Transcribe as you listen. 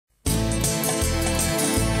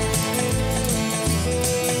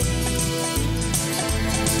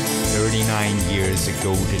years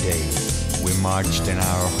ago today, we marched in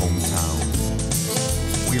our hometown.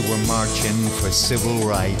 We were marching for civil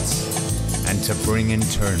rights and to bring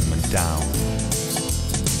internment down.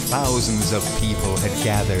 Thousands of people had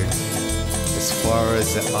gathered as far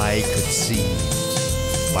as the eye could see.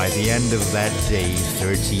 By the end of that day,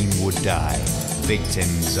 13 would die,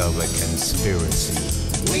 victims of a conspiracy.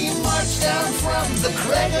 We marched down from the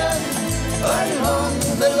Creggan, along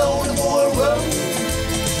the Lone Moor Road,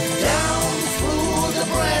 down through the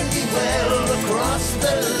Brandywell, across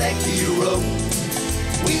the Lecky Road.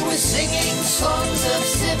 We were singing songs of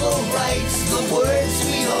civil rights, the words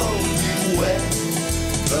we all knew well.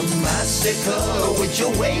 The massacre which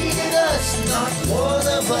awaited us, not one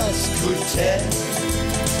of us could tell.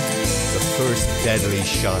 The first deadly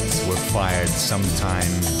shots were fired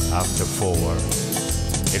sometime after 4.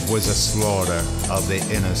 It was a slaughter of the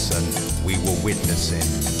innocent we were witnessing,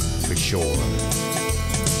 for sure.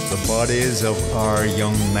 The bodies of our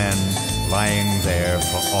young men lying there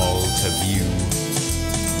for all to view.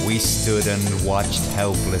 We stood and watched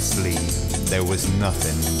helplessly. There was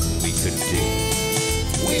nothing we could do.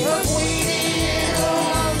 We have waited a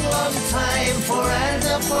long, long time for an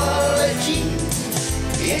apology.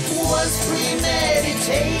 It was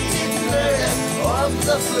premeditated murder of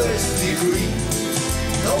the first degree.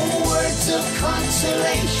 No words of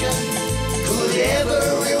consolation could ever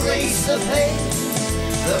erase the pain.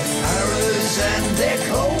 The paras and their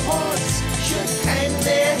cohorts should hang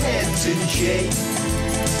their heads in shame.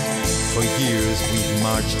 For years we've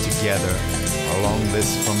marched together along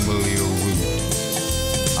this familiar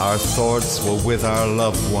route. Our thoughts were with our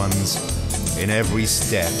loved ones in every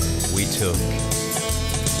step we took.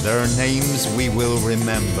 Their names we will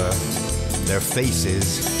remember, their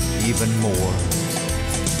faces even more.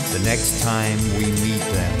 The next time we meet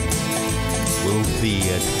them will be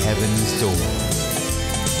at heaven's door.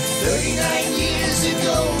 39 years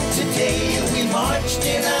ago today we marched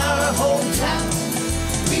in our hometown.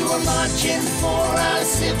 We were marching for our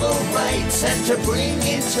civil rights and to bring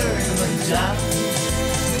internment down.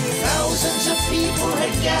 Thousands of people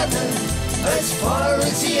had gathered as far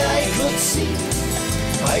as the eye could see.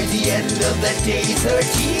 By the end of that day,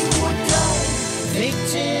 13 would die,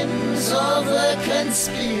 victims of a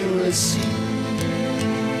conspiracy.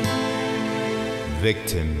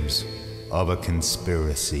 Victims of a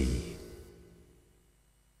conspiracy.